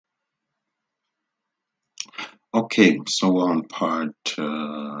Okay, so on part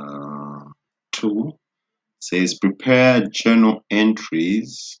 2 says prepare journal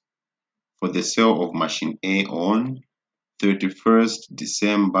entries for the sale of machine A on 31st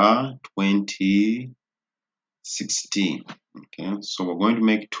December 2016. Okay, so we're going to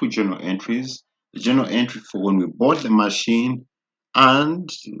make two journal entries. The journal entry for when we bought the machine and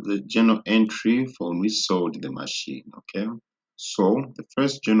the journal entry for when we sold the machine. Okay, so the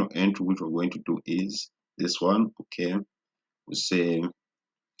first journal entry which we're going to do is this one. Okay, we say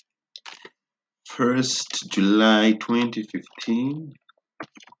 1st July 2015.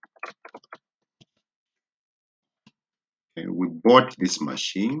 Okay, we bought this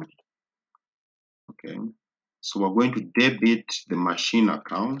machine. Okay, so we're going to debit the machine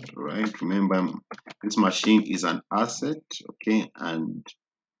account, right? Remember, this machine is an asset, okay, and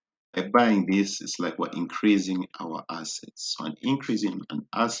by buying this, it's like we're increasing our assets. So an increase in an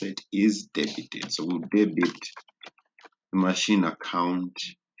asset is debited. So we'll debit the machine account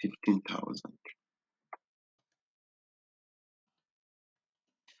 15,000,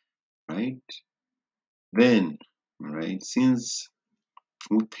 right? Then, right, since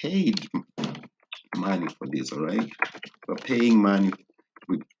we paid money for this, all right? We're paying money,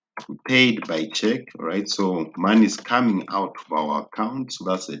 we, we paid by check, all right? So money is coming out of our account. So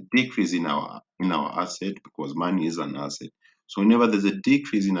that's a decrease in our asset because money is an asset. So whenever there's a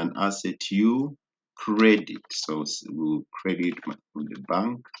decrease in an asset, you credit. So we'll credit from the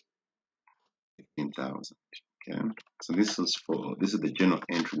bank 15,000. Okay. So this is the journal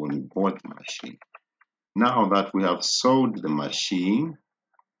entry when we bought the machine. Now that we have sold the machine,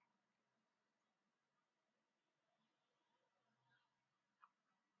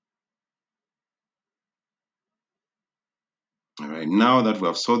 all right, now that we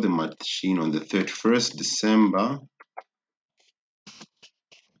have sold the machine on the 31st December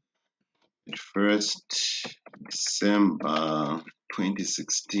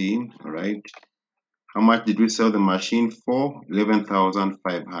 2016, all right, how much did we sell the machine for?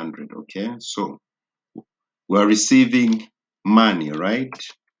 11,500. Okay, so we're receiving money, right?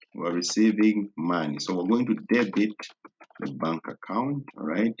 We're receiving money, so we're going to debit the bank account, all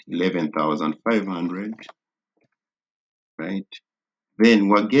right, 11,500, right? Then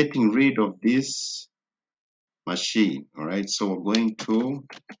we're getting rid of this machine, all right, so we're going to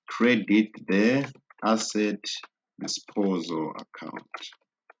credit the asset disposal account.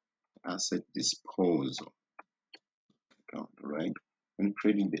 Asset disposal account, right? When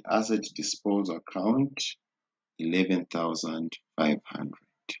creating the asset disposal account, 11,500.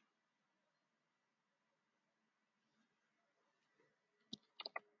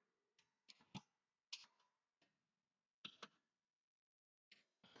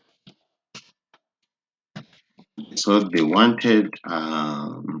 So they wanted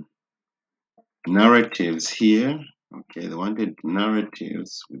narratives here. Okay, they wanted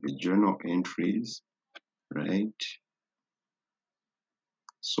narratives with the journal entries, right?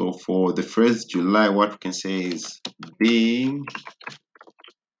 So for the 1st July, what we can say is being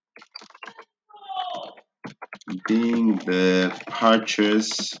the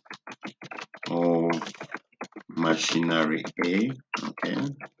purchase of machinery A, okay,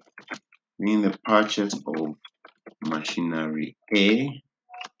 being the purchase of machinery A,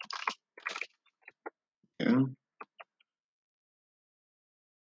 okay.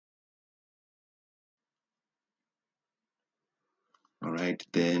 All right,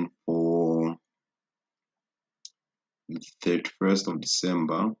 then for the 31st of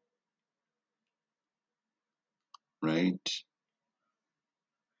December, right,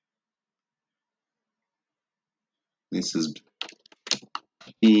 this is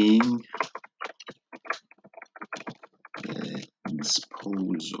being the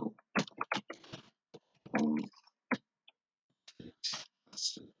disposal of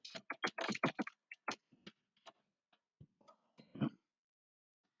asset.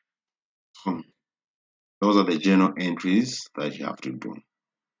 Those are the journal entries that you have to do.